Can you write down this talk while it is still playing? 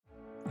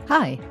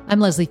Hi, I'm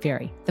Leslie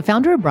Ferry, the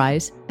founder of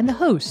Rise and the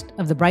host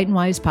of the Bright and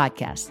Wise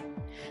podcast.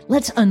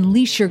 Let's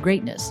unleash your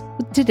greatness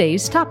with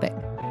today's topic.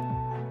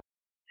 All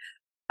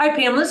right,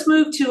 Pam, let's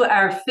move to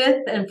our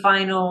fifth and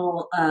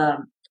final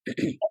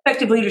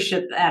effective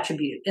leadership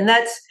attribute, and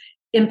that's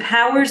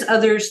empowers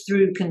others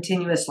through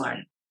continuous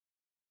learning.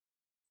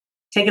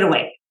 Take it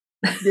away.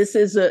 This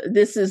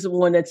is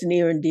one that's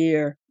near and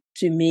dear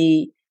to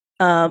me.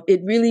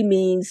 It really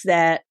means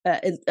that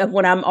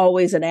what I'm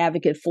always an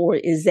advocate for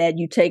is that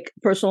you take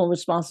personal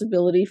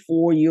responsibility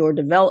for your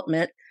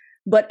development.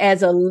 But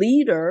as a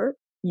leader,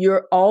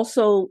 you're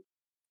also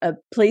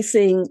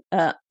placing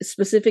a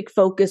specific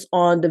focus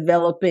on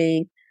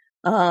developing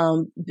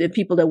the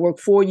people that work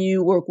for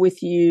you, work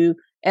with you,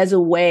 as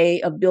a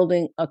way of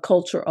building a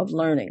culture of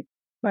learning,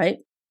 right?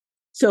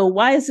 So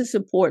why is this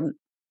important?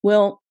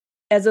 Well,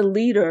 as a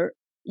leader,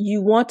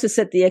 you want to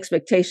set the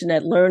expectation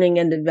that learning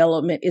and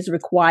development is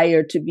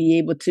required to be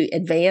able to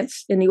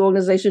advance in the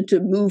organization, to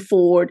move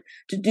forward,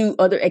 to do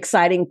other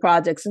exciting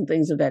projects and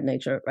things of that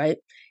nature, right?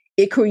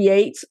 It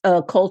creates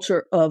a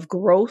culture of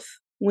growth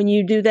when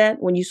you do that,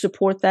 when you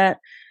support that.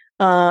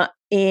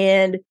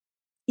 And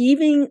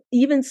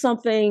even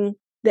something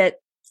that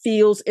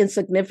feels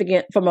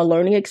insignificant from a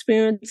learning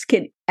experience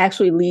can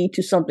actually lead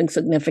to something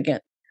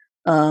significant,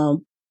 a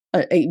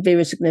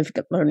very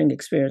significant learning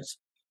experience.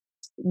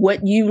 What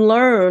you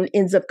learn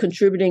ends up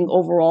contributing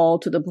overall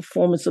to the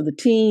performance of the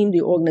team,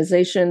 the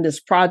organization, this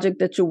project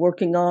that you're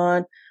working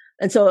on.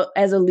 And so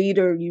as a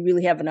leader, you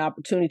really have an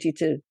opportunity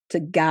to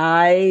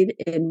guide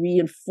and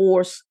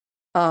reinforce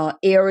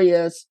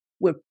areas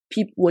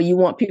where you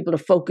want people to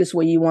focus,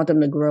 where you want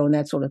them to grow, and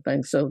that sort of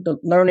thing. So the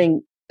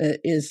learning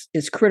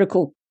is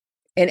critical.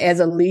 And as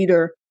a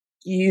leader,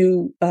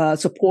 you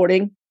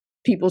supporting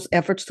people's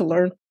efforts to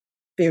learn,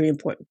 very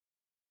important.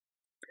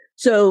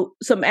 So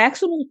some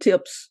actionable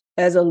tips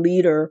as a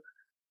leader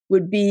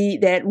would be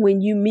that when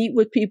you meet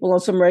with people on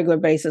some regular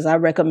basis, I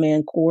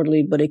recommend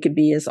quarterly, but it could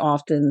be as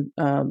often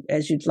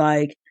as you'd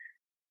like,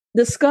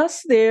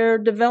 discuss their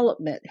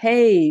development.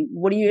 Hey,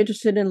 what are you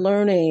interested in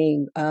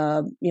learning?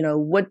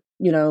 What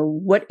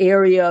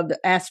area of the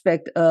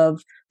aspect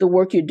of the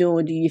work you're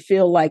doing do you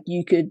feel like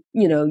you could,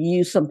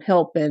 use some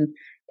help and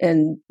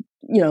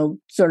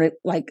sort of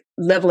like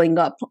leveling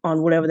up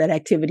on whatever that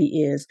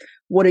activity is?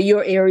 What are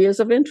your areas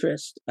of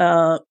interest?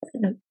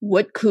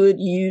 What could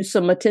use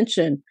some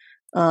attention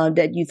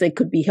that you think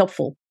could be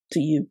helpful to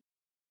you?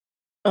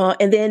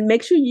 And then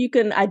make sure you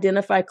can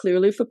identify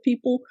clearly for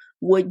people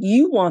what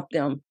you want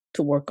them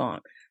to work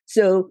on.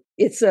 So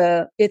it's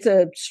a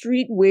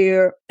street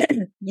where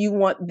you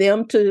want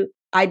them to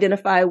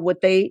identify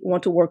what they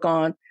want to work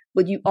on,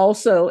 but you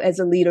also, as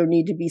a leader,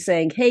 need to be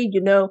saying, hey,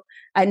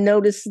 I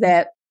noticed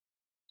that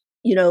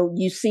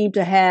you seem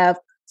to have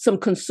some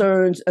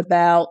concerns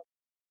about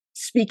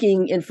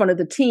speaking in front of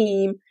the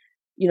team.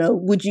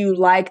 Would you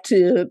like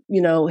to,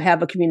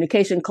 have a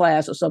communication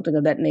class or something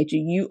of that nature?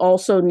 You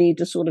also need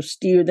to sort of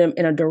steer them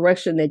in a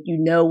direction that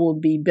will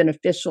be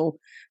beneficial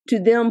to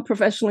them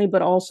professionally,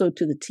 but also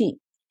to the team.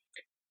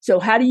 So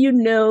how do you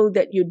know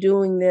that you're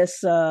doing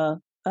this,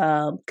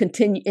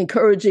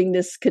 encouraging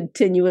this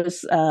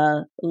continuous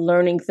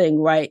learning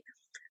thing, right?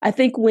 I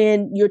think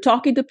when you're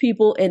talking to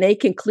people and they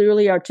can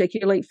clearly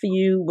articulate for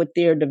you what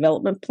their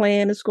development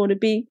plan is going to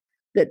be,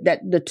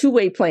 that the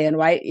two-way plan,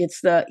 right? It's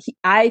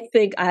I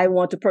think I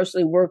want to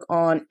personally work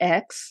on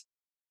X.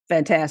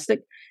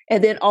 Fantastic.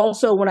 And then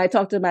also when I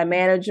talked to my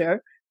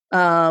manager,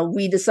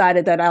 we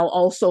decided that I'll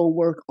also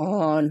work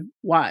on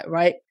Y,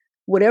 right?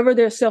 Whatever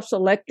they're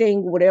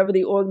self-selecting, whatever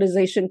the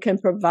organization can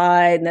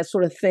provide and that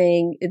sort of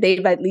thing,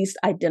 they've at least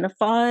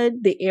identified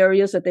the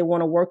areas that they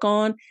want to work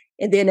on.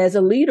 And then as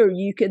a leader,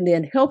 you can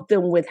then help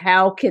them with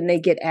how can they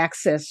get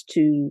access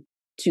to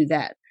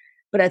that.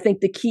 But I think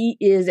the key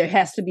is there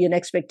has to be an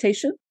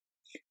expectation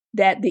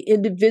that the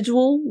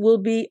individual will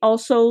be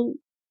also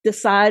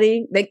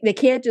deciding. They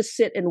can't just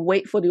sit and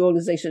wait for the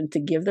organization to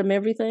give them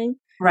everything.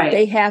 Right.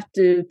 They have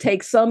to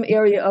take some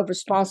area of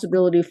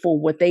responsibility for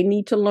what they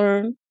need to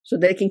learn so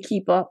they can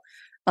keep up.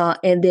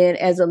 And then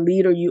as a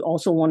leader, you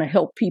also want to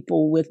help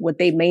people with what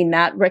they may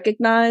not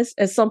recognize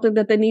as something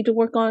that they need to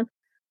work on.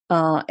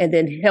 And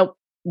then help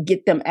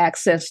get them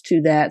access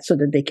to that so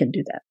that they can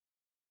do that.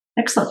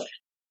 Excellent.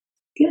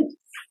 Good.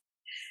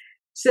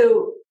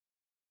 So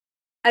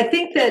I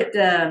think that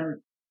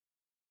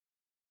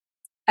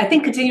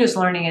continuous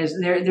learning is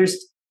there's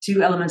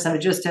two elements of it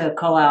just to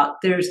call out.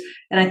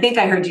 And I think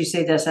I heard you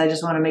say this. I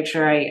just want to make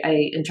sure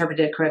I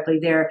interpreted it correctly.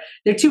 There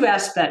are two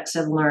aspects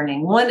of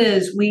learning. One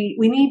is we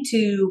need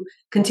to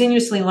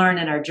continuously learn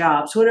in our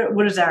jobs.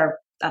 What is our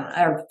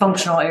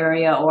functional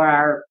area or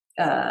our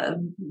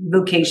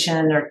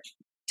vocation or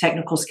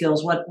technical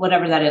skills,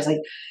 whatever that is,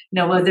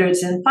 whether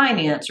it's in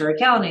finance or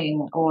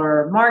accounting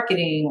or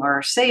marketing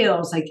or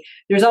sales,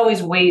 there's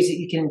always ways that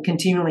you can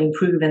continually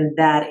improve in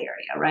that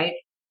area, right?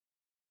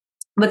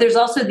 But there's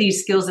also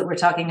these skills that we're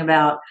talking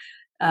about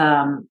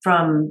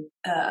from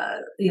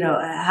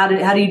how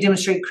do you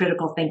demonstrate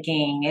critical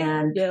thinking,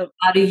 and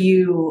how do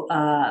you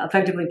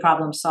effectively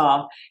problem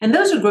solve, and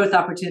those are growth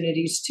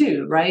opportunities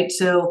too, right?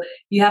 So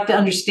you have to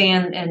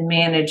understand and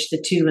manage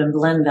the two and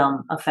blend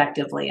them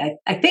effectively,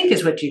 I think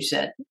is what you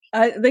said.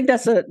 I think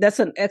that's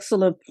an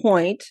excellent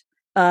point,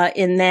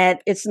 in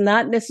that it's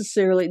not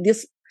necessarily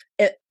this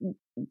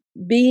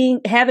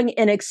having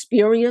an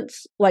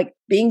experience, like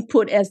being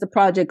put as the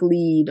project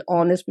lead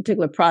on this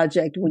particular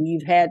project when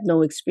you've had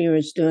no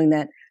experience doing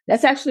that.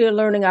 That's actually a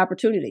learning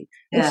opportunity.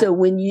 Yeah. And so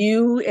when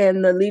you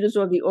and the leaders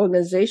of the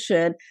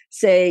organization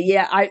say,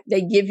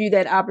 they give you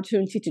that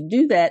opportunity to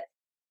do that,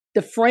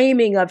 the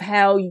framing of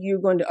how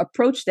you're going to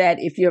approach that,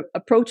 if you're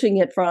approaching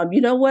it from,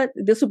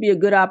 this will be a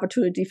good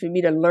opportunity for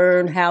me to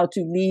learn how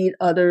to lead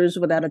others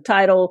without a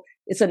title.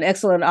 It's an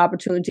excellent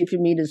opportunity for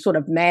me to sort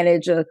of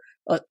manage a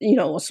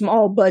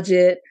small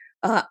budget,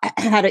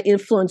 how to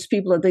influence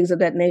people and things of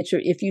that nature.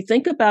 If you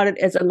think about it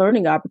as a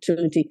learning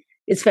opportunity,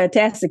 it's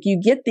fantastic. You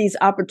get these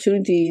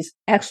opportunities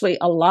actually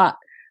a lot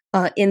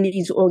in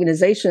these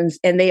organizations,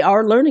 and they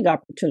are learning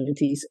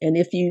opportunities. And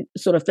if you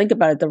sort of think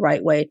about it the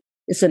right way,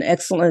 it's an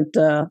excellent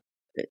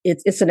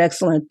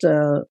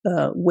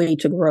way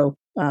to grow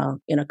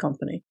in a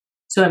company.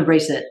 So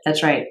embrace it.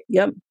 That's right.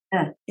 Yep.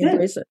 Yeah.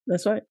 Embrace it.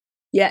 That's right.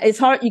 Yeah, it's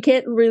hard. You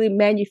can't really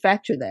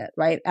manufacture that,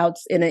 right? Out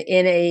in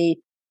a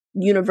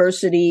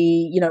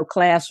university,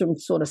 classroom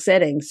sort of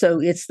setting. So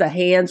it's the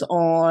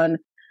hands-on.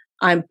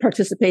 I'm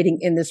participating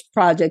in this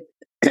project,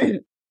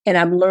 and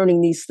I'm learning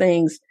these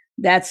things.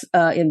 That's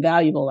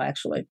invaluable,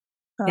 actually.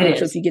 So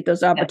if you get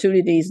those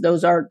opportunities,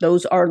 those are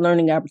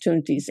learning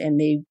opportunities, and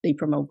they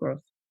promote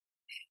growth.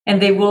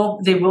 And they will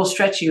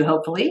stretch you.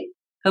 Hopefully,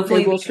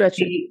 they will stretch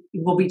you.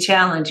 It will be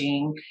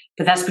challenging,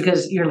 but that's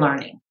because you're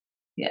learning.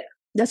 Yeah.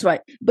 That's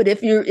right. But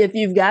if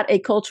you've got a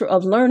culture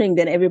of learning,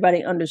 then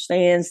everybody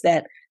understands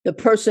that the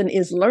person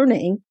is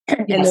learning,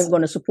 and they're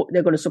going to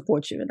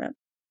support you in that.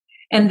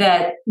 And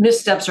that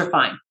missteps are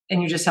fine,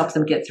 and you just help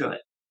them get through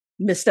it.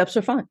 Missteps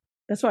are fine.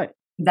 That's right.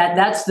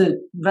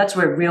 That's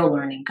where real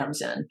learning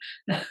comes in.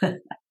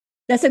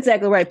 That's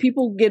exactly right.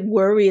 People get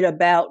worried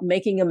about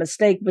making a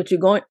mistake, but you're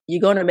going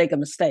to make a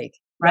mistake,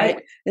 right?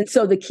 And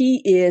so the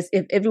key is,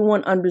 if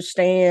everyone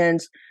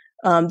understands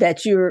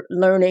that you're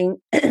learning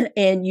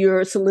and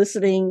you're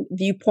soliciting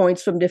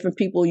viewpoints from different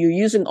people, you're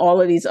using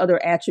all of these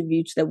other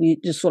attributes that we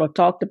just sort of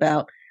talked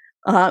about,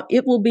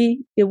 it will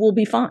be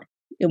fine.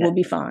 It will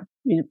be fine.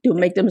 You'll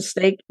make the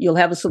mistake, you'll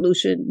have a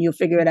solution, you'll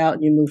figure it out,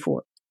 and you move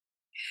forward.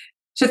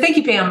 So thank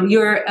you, Pam.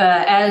 You're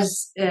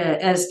as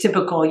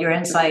typical. Your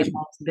insight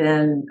has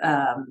been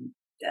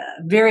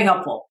very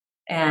helpful,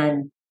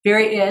 and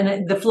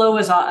the flow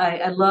is.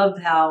 I love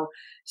how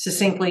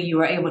succinctly you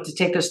were able to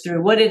take us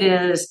through what it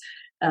is,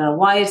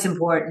 why it's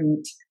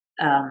important,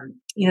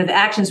 the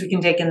actions we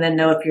can take, and then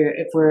know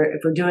if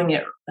we're doing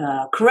it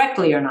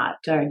correctly or not,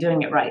 or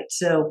doing it right.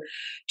 So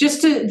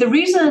just the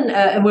reason,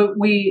 and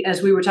we,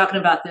 as we were talking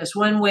about this,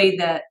 one way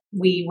that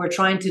we were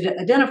trying to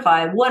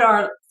identify what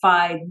are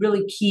 5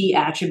 really key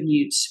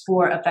attributes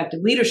for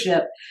effective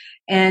leadership,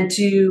 and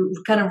to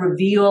kind of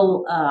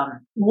reveal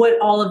what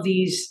all of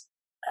these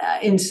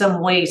in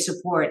some way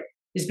support,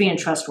 is being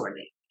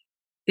trustworthy.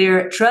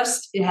 Their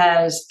trust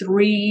has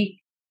 3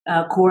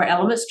 core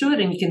elements to it,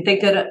 and you can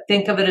think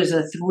of it as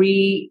a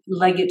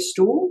 3-legged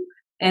stool.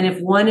 And if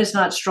one is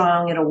not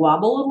strong, it'll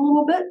wobble a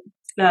little bit.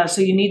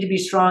 So you need to be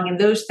strong, and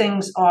those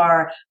things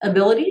are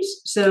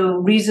abilities. So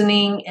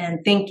reasoning and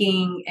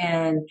thinking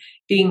and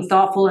being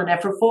thoughtful and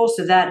effortful.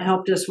 So that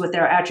helped us with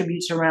our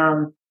attributes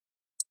around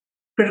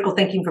critical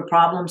thinking for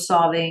problem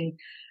solving.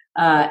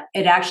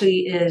 It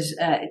actually is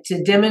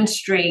to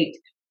demonstrate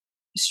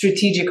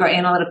strategic or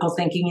analytical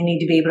thinking, you need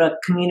to be able to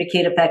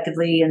communicate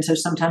effectively. And so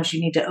sometimes you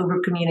need to over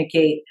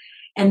communicate.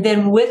 And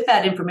then with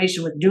that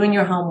information, with doing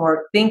your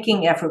homework,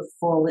 thinking in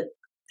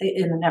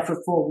an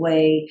effortful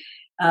way,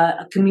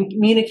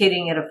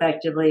 communicating it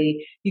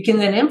effectively, you can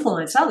then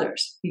influence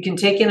others. You can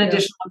take in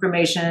additional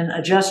information,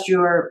 adjust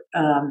your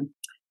thing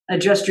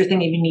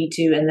if you need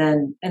to, and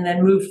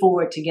then move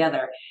forward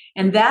together.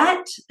 And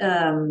that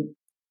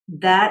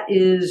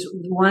is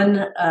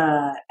one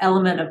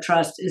element of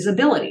trust, is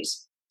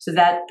abilities. So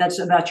that's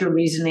about your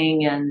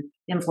reasoning and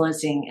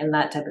influencing and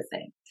that type of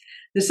thing.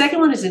 The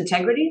second one is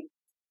integrity.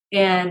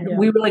 And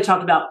we really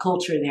talked about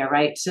culture there,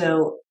 right?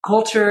 So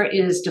culture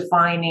is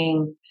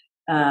defining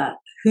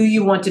who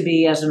you want to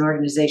be as an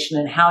organization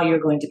and how you're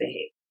going to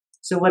behave.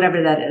 So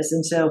whatever that is.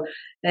 And so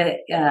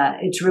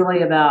it's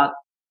really about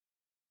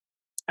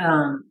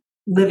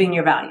living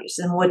your values.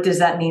 And what does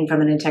that mean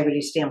from an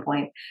integrity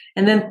standpoint?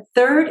 And then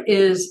third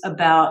is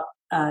about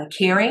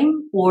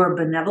caring or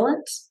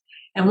benevolence.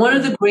 And one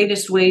of the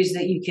greatest ways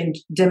that you can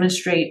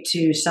demonstrate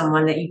to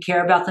someone that you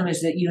care about them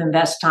is that you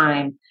invest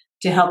time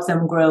to help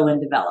them grow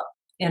and develop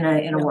in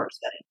a work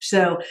setting.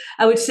 So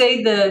I would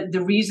say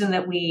the reason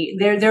that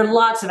there are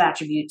lots of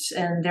attributes,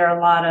 and there are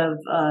a lot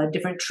of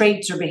different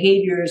traits or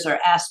behaviors or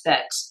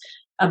aspects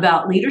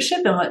about leadership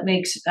and what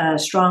makes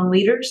strong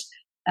leaders.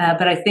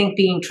 But I think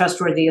being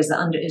trustworthy is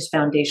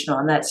foundational,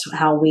 and that's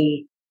how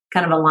we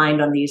kind of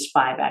aligned on these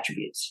 5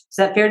 attributes. Is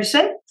that fair to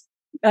say?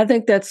 I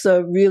think that's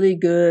a really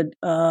good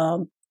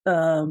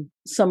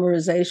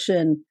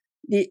summarization.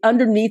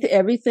 Underneath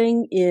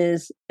everything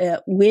is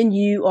when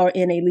you are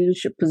in a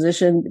leadership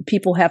position,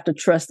 people have to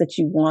trust that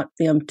you want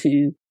them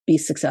to be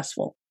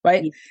successful,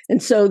 right? Yes.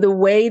 And so the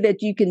way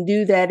that you can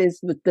do that is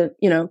with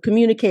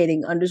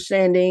communicating,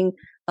 understanding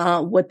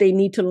what they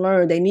need to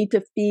learn. They need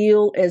to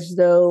feel as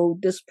though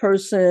this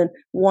person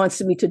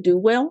wants me to do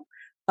well.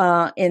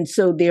 And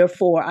so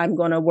therefore, I'm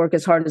going to work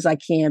as hard as I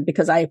can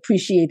because I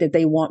appreciate that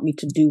they want me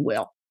to do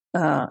well.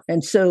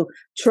 And so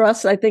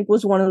trust, I think,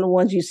 was one of the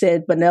ones you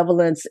said,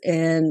 benevolence,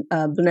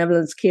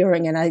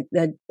 caring. And I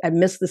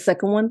missed the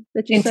second one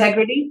that you said.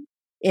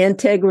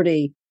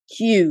 Integrity.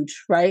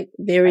 Huge, right?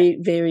 Very,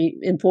 very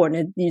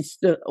important. It's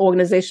the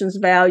organization's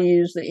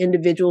values, the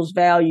individual's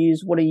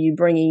values. What are you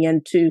bringing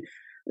into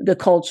the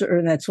culture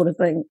and that sort of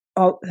thing?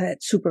 Oh,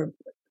 that's super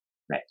important.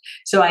 Right.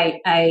 So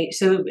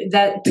so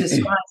that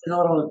describes it a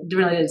little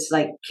differently. It's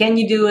like, can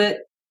you do it?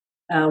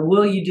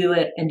 Will you do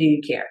it? And do you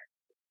care?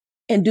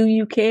 And do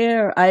you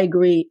care? I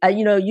agree.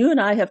 You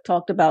and I have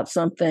talked about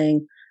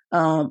something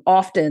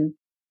often,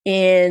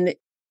 and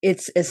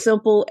it's as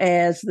simple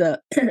as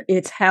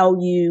it's how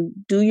you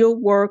do your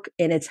work,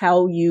 and it's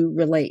how you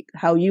relate,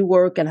 how you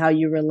work and how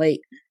you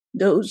relate.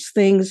 Those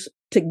things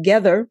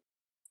together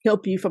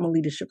help you from a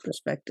leadership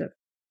perspective.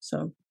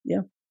 So,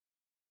 yeah.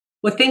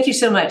 Well, thank you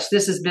so much.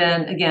 This has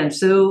been, again,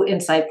 so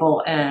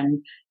insightful,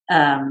 and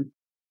I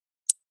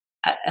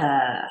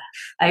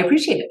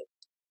appreciate it.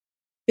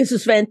 This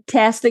is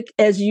fantastic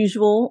as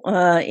usual.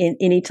 In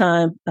any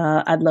time,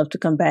 I'd love to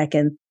come back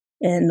and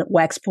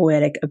wax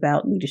poetic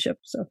about leadership.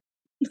 So,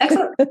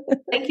 excellent.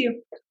 Thank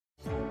you.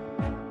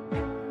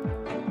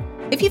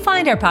 If you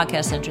find our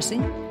podcast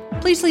interesting,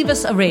 please leave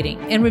us a rating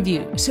and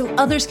review so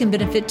others can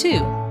benefit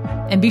too.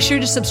 And be sure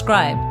to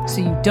subscribe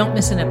so you don't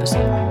miss an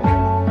episode.